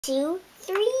2,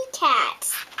 3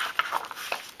 cats.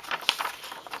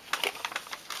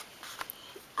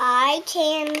 I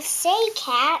can say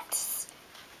cats.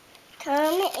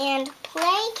 Come and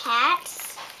play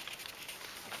cats.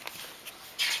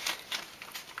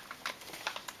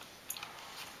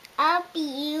 Up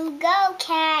you go,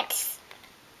 cats.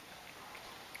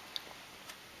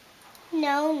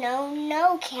 No, no,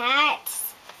 no, cats.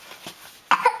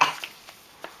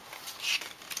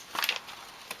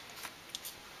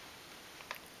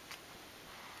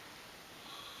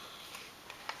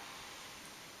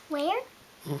 Where?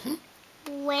 Mm-hmm.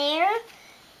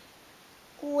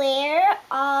 Where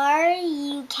are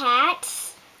you,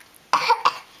 cats?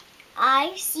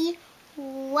 I see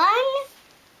one.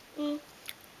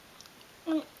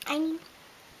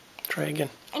 Try again.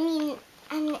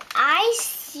 I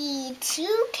see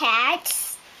 2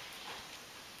 cats.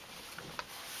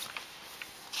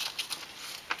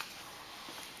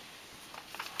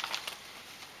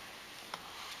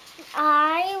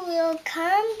 I will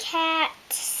come,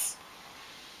 cats,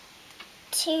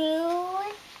 to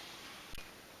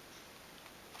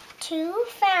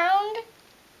found.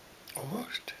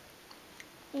 Almost.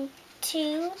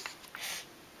 To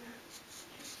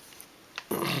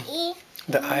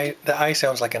The I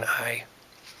sounds like an I.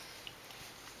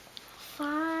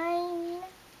 Find.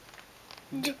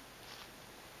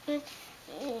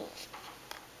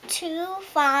 To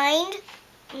find.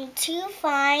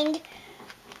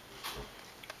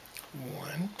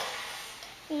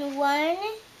 One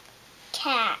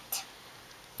cat.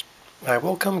 I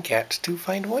will come, cats, to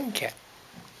find 1 cat.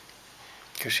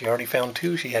 Because she already found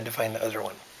 2, she had to find the other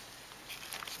one.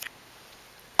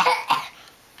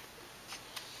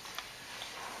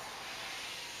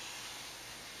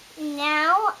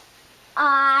 Now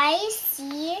I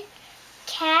see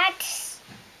cats.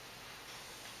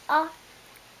 1.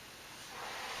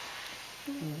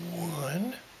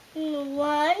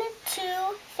 1,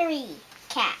 2, 3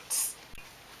 cats.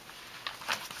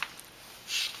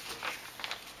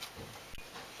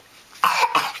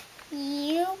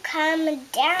 You come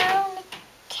down,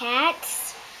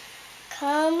 cats.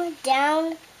 Come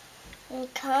down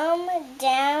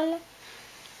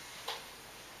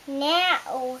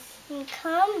now.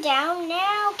 Come down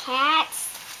now, cats.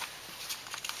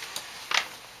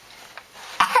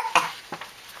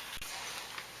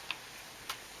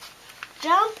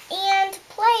 Jump and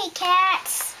play,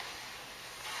 cats.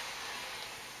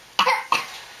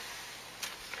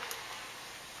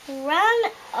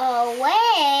 Run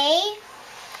away.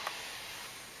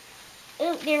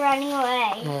 Oop, they're running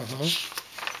away. Mm-hmm.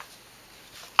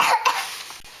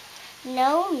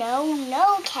 No, no,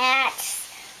 no, cats.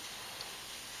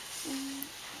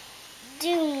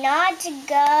 Do not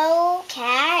go,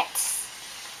 cats.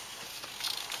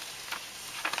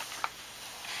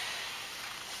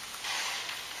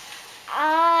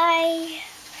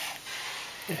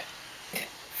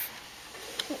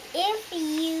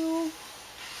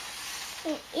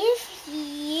 If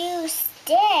you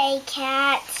stay,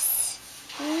 cats,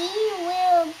 we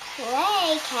will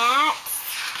play, cats.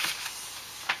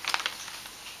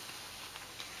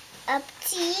 Up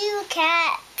to you,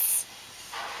 cats.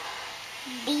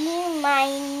 Be my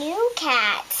new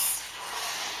cats.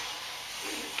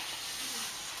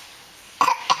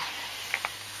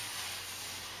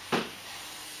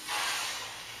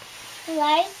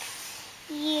 Like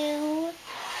you.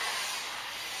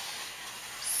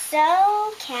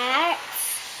 So, cats.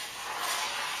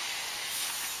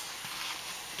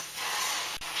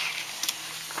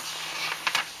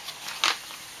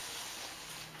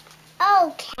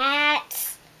 Oh,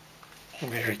 cats.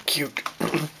 Very cute.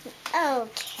 Oh,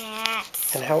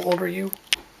 cats. And how old are you?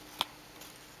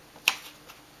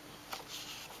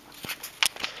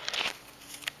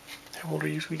 How old are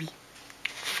you, sweetie?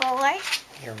 4.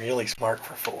 You're really smart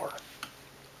for 4.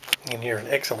 And you're an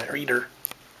excellent reader.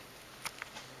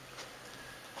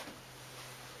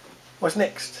 What's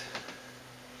next?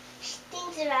 She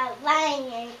thinks about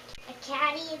buying a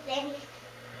caddy, then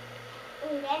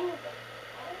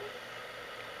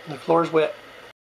The floor's wet.